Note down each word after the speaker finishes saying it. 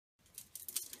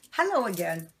Hello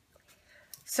again.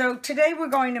 So today we're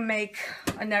going to make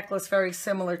a necklace very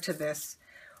similar to this.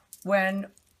 When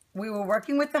we were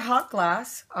working with the hot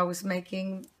glass, I was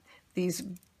making these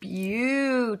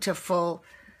beautiful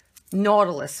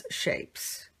nautilus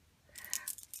shapes.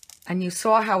 And you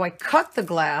saw how I cut the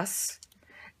glass,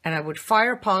 and I would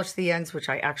fire polish the ends, which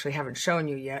I actually haven't shown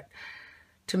you yet,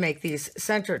 to make these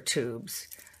center tubes.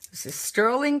 This is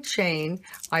sterling chain.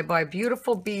 I buy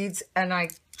beautiful beads, and I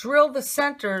drill the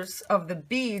centers of the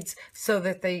beads so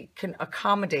that they can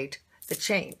accommodate the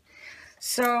chain.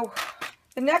 So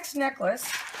the next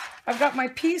necklace, I've got my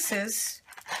pieces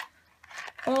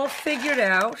all figured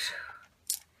out,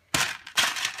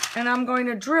 and I'm going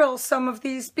to drill some of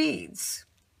these beads.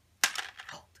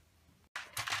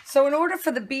 So in order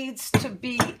for the beads to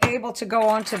be able to go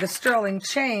onto the sterling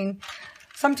chain,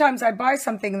 sometimes I buy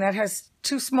something that has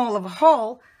too small of a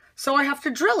hole, so I have to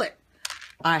drill it.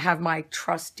 I have my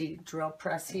trusty drill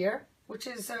press here, which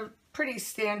is a pretty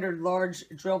standard large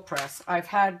drill press. I've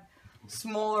had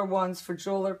smaller ones for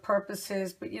jeweler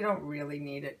purposes, but you don't really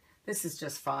need it. This is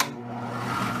just fine.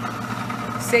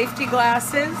 Safety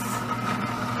glasses.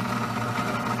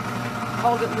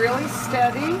 Hold it really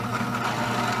steady.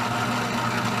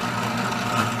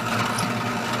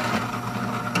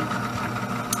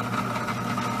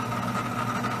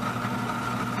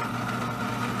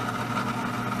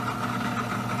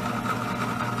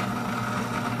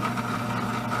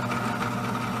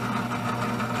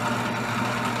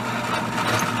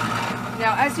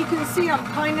 Now, as you can see, I'm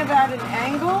kind of at an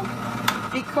angle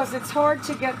because it's hard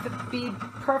to get the bead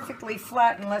perfectly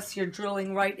flat unless you're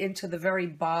drilling right into the very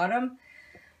bottom.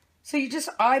 So you just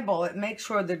eyeball it, make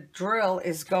sure the drill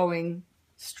is going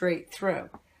straight through.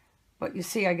 But you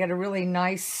see, I get a really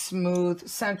nice, smooth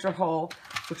center hole,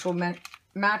 which will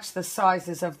match the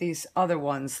sizes of these other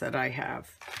ones that I have.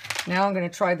 Now I'm going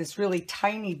to try this really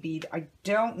tiny bead. I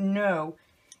don't know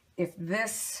if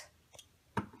this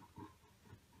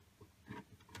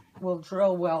will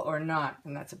drill well or not,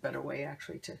 and that's a better way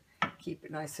actually to keep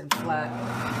it nice and flat.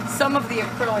 Some of the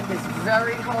acrylic is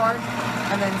very hard,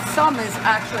 and then some is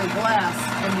actually glass,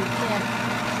 and you can't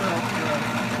drill through.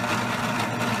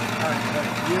 All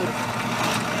right, beautiful.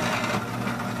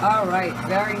 All right,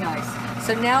 very nice.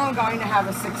 So now I'm going to have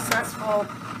a successful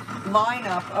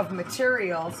lineup of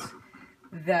materials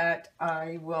that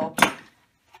I will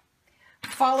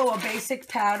follow a basic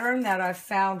pattern that I've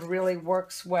found really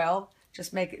works well.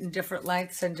 Just make it in different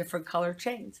lengths and different color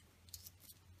chains.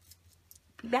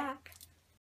 Be back.